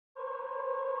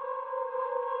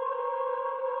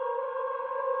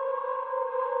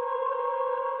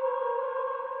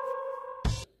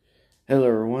Hello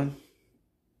everyone,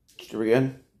 here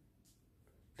again.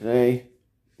 Today,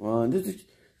 this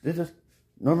is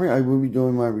normally I will be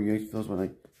doing my reactions when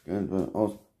I can, but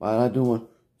I do want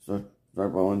to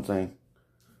start by one thing.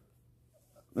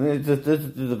 This is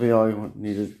a video I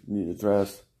need to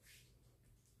address.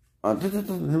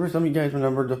 Remember some of you guys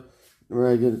remember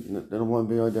I did that one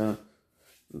video down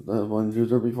that one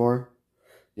user before?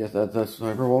 Yes, that's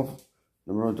SSsniperwolf.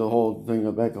 Remember the whole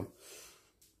thing back of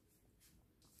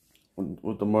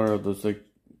with the murder of the sick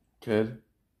kid.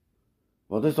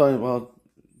 Well, this is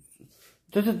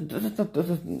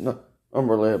not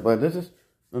unrelated, but this is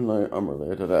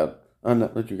unrelated to that. I'm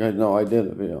not let you guys know I did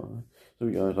a video. So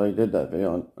you guys, I did that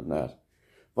video on that.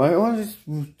 But I want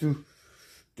to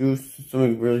do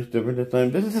something really different this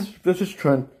time. This is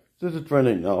trend. This is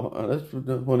trending now. That's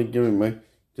what I'm giving my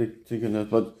take on this.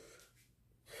 But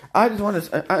I just want to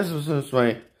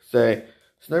say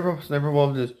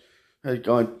SSsniperwolf has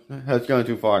gone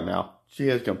too far now. She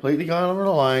has completely gone over the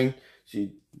line.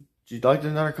 She liked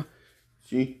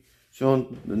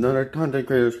shown another content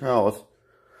creator's house,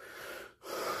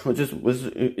 which is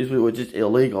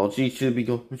illegal. I think she should be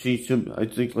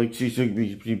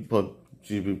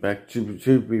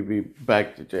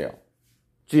back to jail.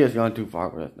 She has gone too far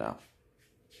with this now.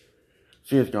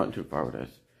 She has gone too far with this,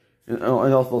 and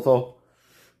also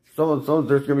so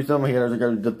there's gonna be some haters that are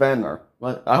gonna defend her.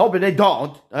 But I hope they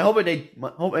don't. I hope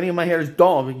any of my haters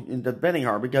don't in defending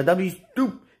her, because that'd be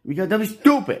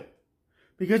stupid.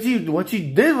 Because what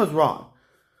she did was wrong.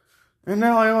 And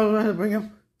now I also have to bring up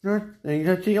her thing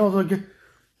that she also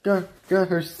got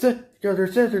her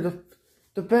sister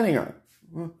defending her.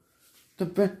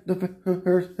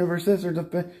 Her sister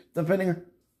defending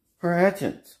her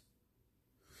actions.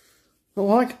 So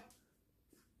like,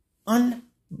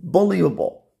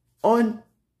 unbelievable.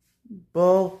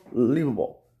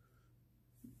 Unbelievable.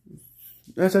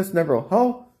 SSsniperwolf.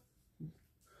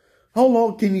 How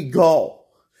low can you go?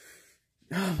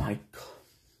 Oh my god.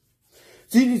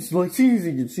 She needs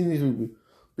to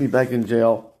be back in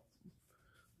jail.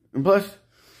 And plus,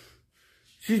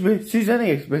 she's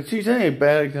any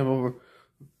bad example for.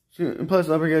 And plus,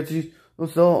 don't forget, she's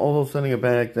still also setting a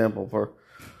bad example for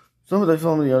some of the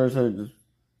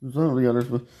others,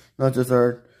 but not just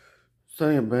her.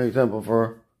 Setting a bad example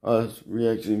for us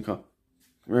reaction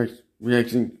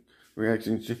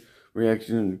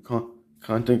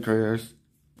content creators.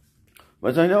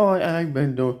 But I know I've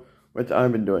been doing what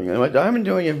I've been doing, and what I've been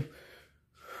doing it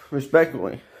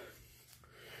respectfully.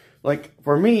 Like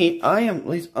for me, I'm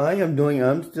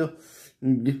still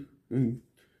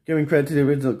giving credit to the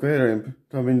original creator and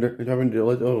having the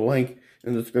little link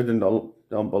in the description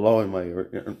down below in my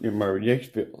reaction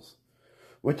videos,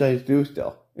 which I do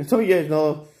still. And some of you guys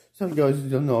know, some guys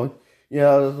don't know.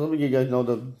 Yeah, some of you guys know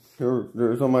that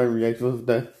there are some of my reactions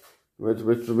that with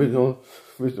original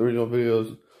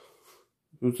videos.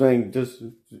 I'm saying just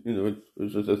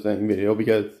it's just the same video,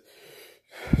 because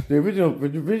the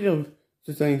original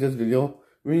just saying this video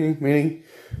meaning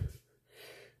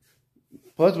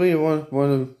possibly one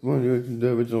of the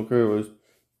original crew was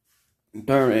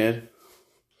terminated.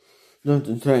 That's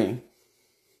insane.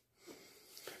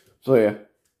 So yeah.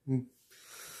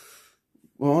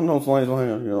 Well, no slides,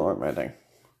 aren't my thing.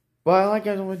 But like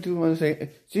I want to say,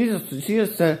 she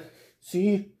just said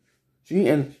she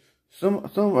and some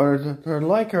others are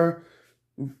like her,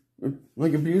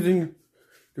 like abusing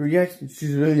the reaction.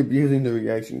 She's really abusing the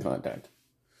reaction content.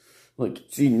 Like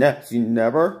she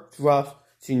never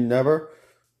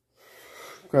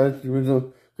credits the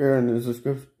original creator in the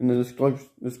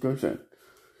description.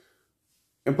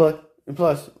 And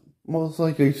plus, most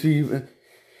likely she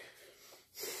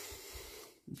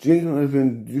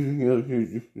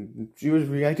was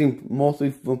reacting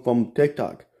mostly from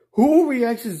TikTok. Who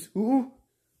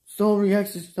still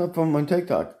reacts to stuff from on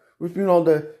TikTok? Which means all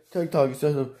the TikTok is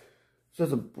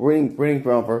just a breeding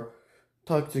ground for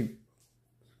toxic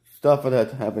stuff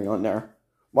that's happening on there.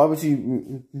 Why was she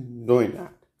doing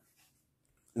that?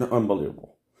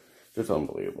 Unbelievable. Just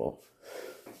unbelievable.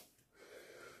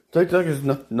 TikTok is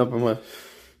number one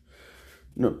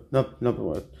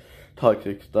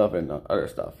toxic stuff and other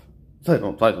stuff. Besides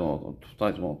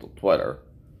on Twitter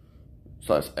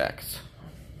 / X.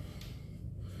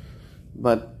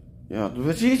 But yeah,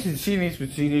 but she needs to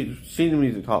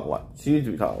be taught a lot. She needs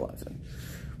to be taught a lesson.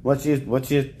 What she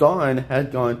has done has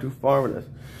gone too far with this.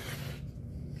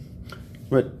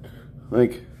 But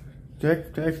like,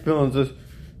 Jack Billings just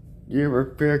gave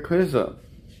her fair criticism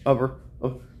of her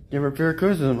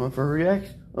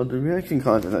reaction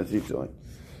content that she's doing.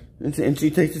 And she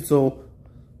takes it so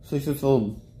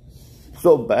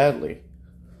badly.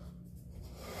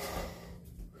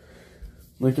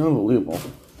 Like, unbelievable.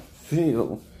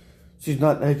 She's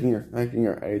not acting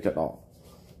her age at all.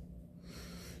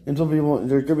 And some people,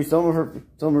 there's gonna be some of her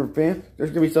fan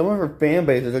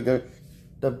base that are gonna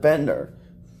defend her.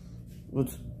 Which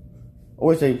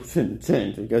always say shouldn't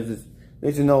change because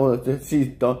they should know that she's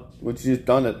done what she's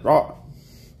done is wrong.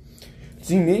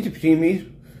 She needs to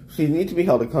be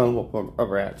held accountable for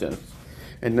her actions.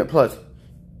 And plus,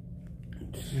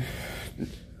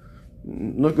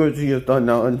 look what she has done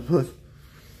now. And plus,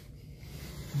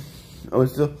 I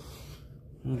was still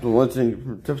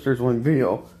watching Tipster's one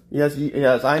video. Yes,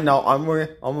 I know. I'm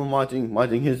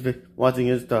watching his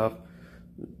stuff.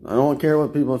 I don't care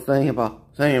what people are saying about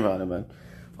him, man.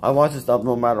 I watch his stuff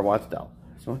no matter what stuff.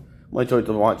 So my choice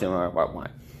to watch him no matter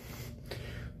what.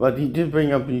 But he did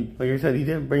bring up, like I said, he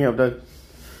did bring up that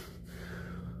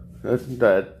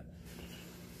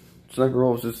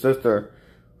SSsniperwolf's sister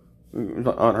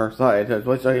on her side.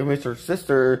 Which I wish her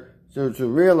sister to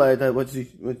realize that what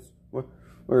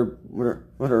her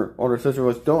older sister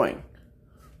was doing.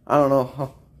 I don't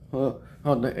know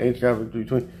how the age gap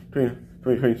between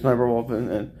SSsniperwolf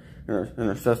and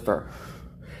her sister.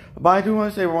 But I do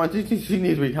want to say one thing: she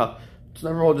needs to be held.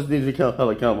 SSsniperwolf just needs to be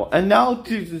held accountable. And now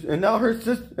her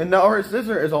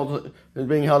sister is also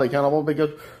being held accountable because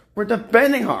we're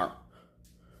defending her.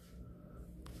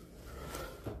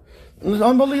 It's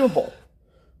unbelievable.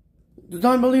 It's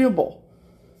unbelievable.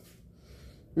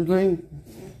 You're saying,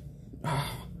 I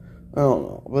don't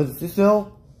know, but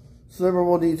still,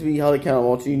 SSniperwolf needs to be held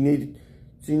accountable. She needs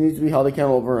to be held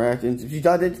accountable for her actions. If she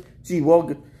doesn't, she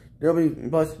will. There'll be.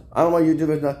 Plus, I don't know why YouTube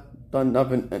has not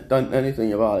done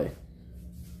anything about it.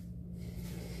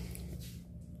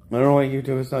 I don't know why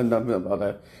YouTube has done nothing about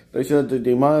that. They should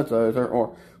demonetize her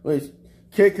or at least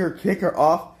kick her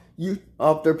off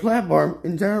their platform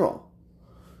in general.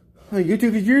 Like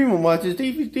YouTube, if you even watch this,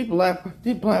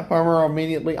 deplatform her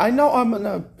immediately. I know I'm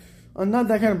not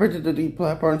that kind of person to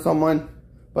deplatform someone,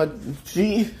 but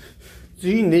she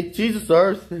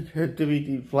deserves to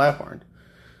be deplatformed.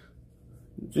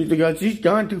 She's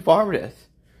gone too far with this.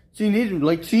 She needs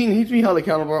to be held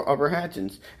accountable of her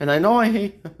actions. And I know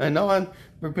I'm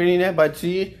repeating that, but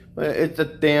it's the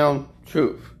damn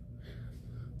truth.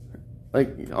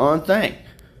 Like, all I'm saying.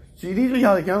 She needs to be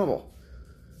held accountable.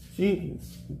 She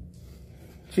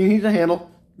needs to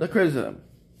handle the criticism.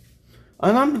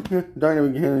 And I'm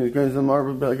darn near handling the criticism,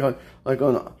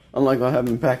 unlike what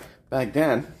happened back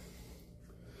then.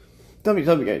 Some of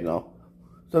you guys know.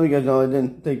 Some of you guys know I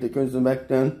didn't take the criticism back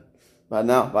then, but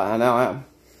now I am.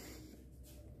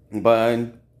 But I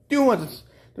do want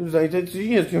to say that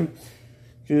she has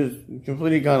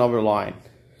completely gone over the line.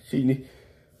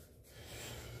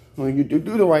 When you do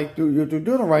the right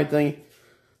thing,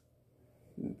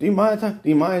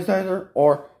 demonetize her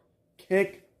or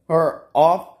kick her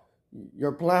off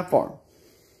your platform.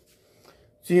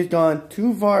 She has gone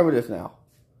too far with this now.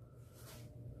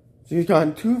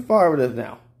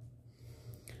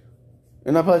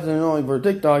 And I personally know for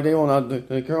TikTok, they will not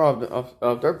take her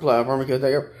off their platform because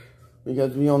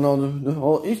we don't know the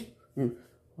whole issue.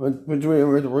 Which is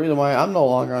the reason why I'm no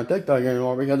longer on TikTok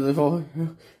anymore, because the whole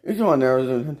issue on there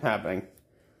isn't happening.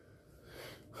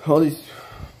 All these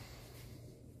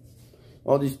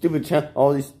stupid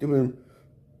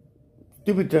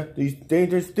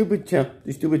dangerous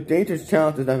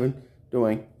challenges I've been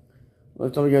doing.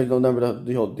 Well, some of you guys don't remember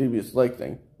the whole devious leg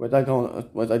thing, which I don't,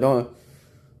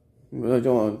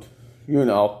 you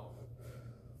know.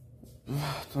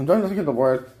 I'm trying to think of the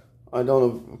word. I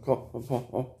don't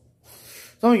know.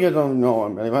 Some of you guys don't know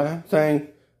what I'm saying.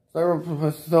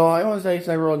 So I want to say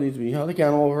SSniperwolf needs to be held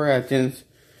accountable for her actions.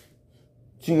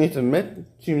 She needs to admit.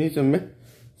 She needs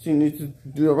to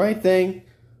do the right thing.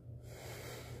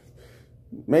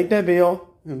 Make that video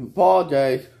and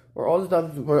apologize for all the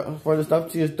stuff for the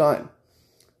stuff she has done.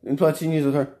 And plus, she needs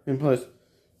to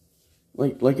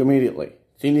like immediately.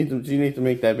 She needs to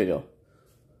make that video.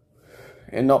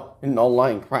 And no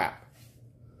lying crap.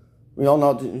 We all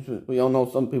know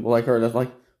some people like her that's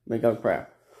like make up crap.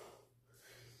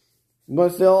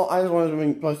 But still, I just wanted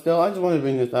to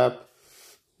bring this up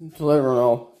to let everyone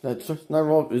know that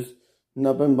SSniperwolf is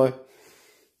nothing but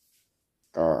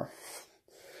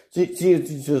she's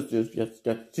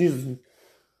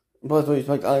plus it's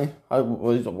like I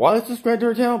wanted to subscribe to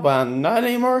her channel, but I'm not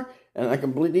anymore, and I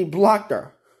completely blocked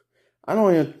her. I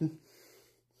don't even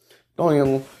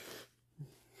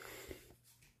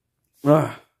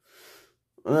I'm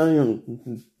not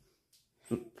even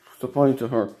supporting to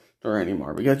her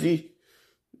anymore, because she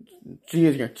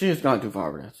has gone too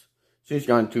far with this. She's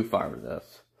gone too far with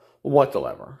this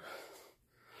whatsoever.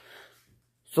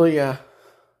 So yeah,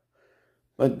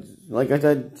 But like I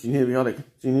said, she needs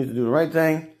to do the right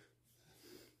thing.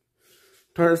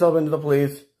 Turn herself into the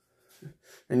police.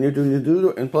 And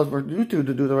and plus for you two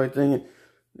to do the right thing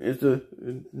is to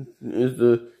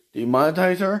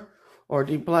demonetize her or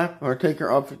take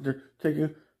her off or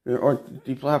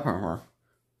deplatform her.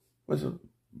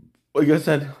 Like I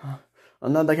said,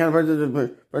 I'm not that kind of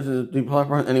person to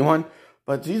deplatform anyone,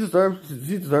 but she deserves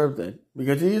it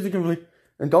because she is a complete.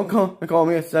 And don't call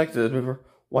me a sexist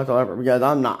whatsoever because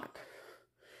I'm not.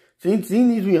 She needs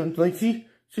to be like she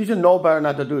should know better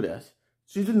not to do this.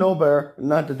 She should know better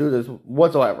not to do this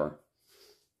whatsoever.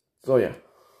 So yeah,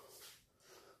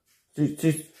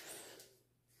 she's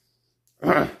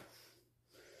a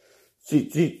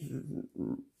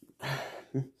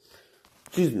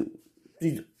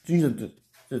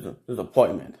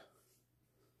disappointment.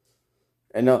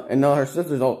 And now her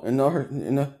sisters now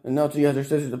she has her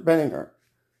sisters defending her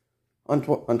on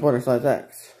Twitter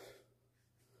 /X.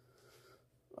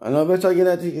 I know if I get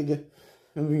that, you can get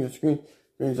a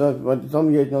screenshot, but some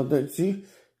of you guys know that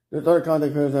there's other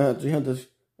contact creators that she had this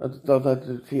stuff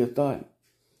that she has done.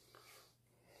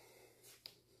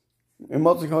 And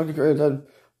most of the content creators have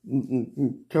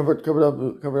covered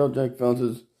up Jack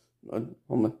Vance's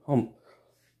home.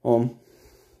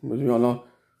 But you don't know.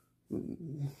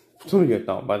 Some of you guys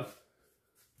know, but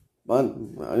I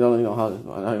don't even know how to,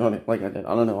 like I said,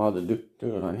 I don't know how to do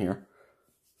it on here.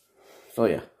 So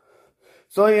yeah,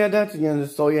 that's the end.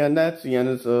 That's the end.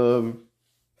 It's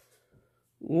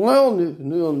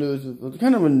new news. It's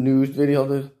kind of a news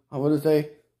video. I would say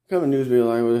kind of a news video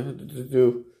I would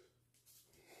do.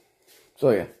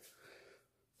 So yeah,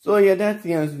 that's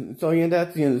the end.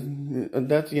 That's the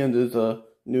end of this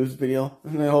news video,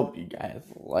 and I hope you guys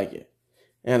like it,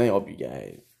 and I hope you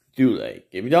guys do like.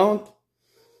 If you don't,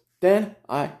 then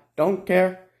I don't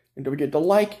care. And don't forget to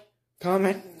like,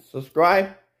 comment,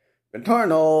 subscribe, and turn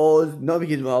those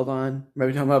notification bells on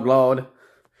every time I upload,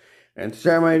 and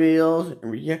share my videos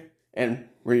and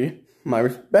my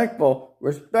respectful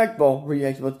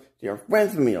reactions to your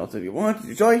friends and meals. If you want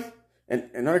your choice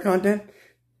and other content,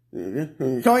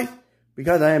 your choice,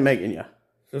 because I am making you.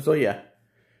 So yeah,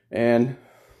 and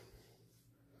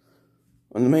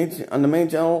on the main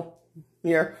channel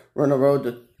here, we're on the road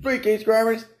to 3K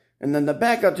subscribers, and then the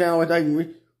backup channel,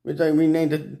 which I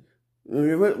renamed it.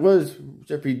 It was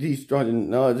Jeffrey D. Jordan.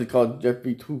 Now it's called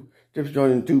Jeffrey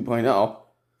Jordan 2.0.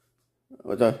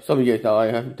 Which some of you guys know I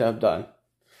have to have done.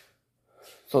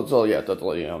 So yeah, that's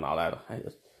all you know now that I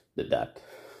just did that.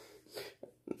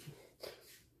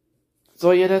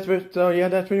 So yeah, that's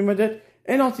pretty much it.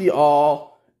 And I'll see you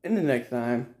all in the next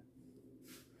time.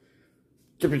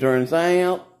 Jeffrey Jordan signing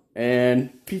out,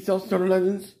 and peace out, Starter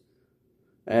Legends,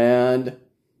 and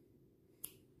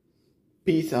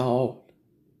peace out,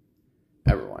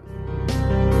 everyone.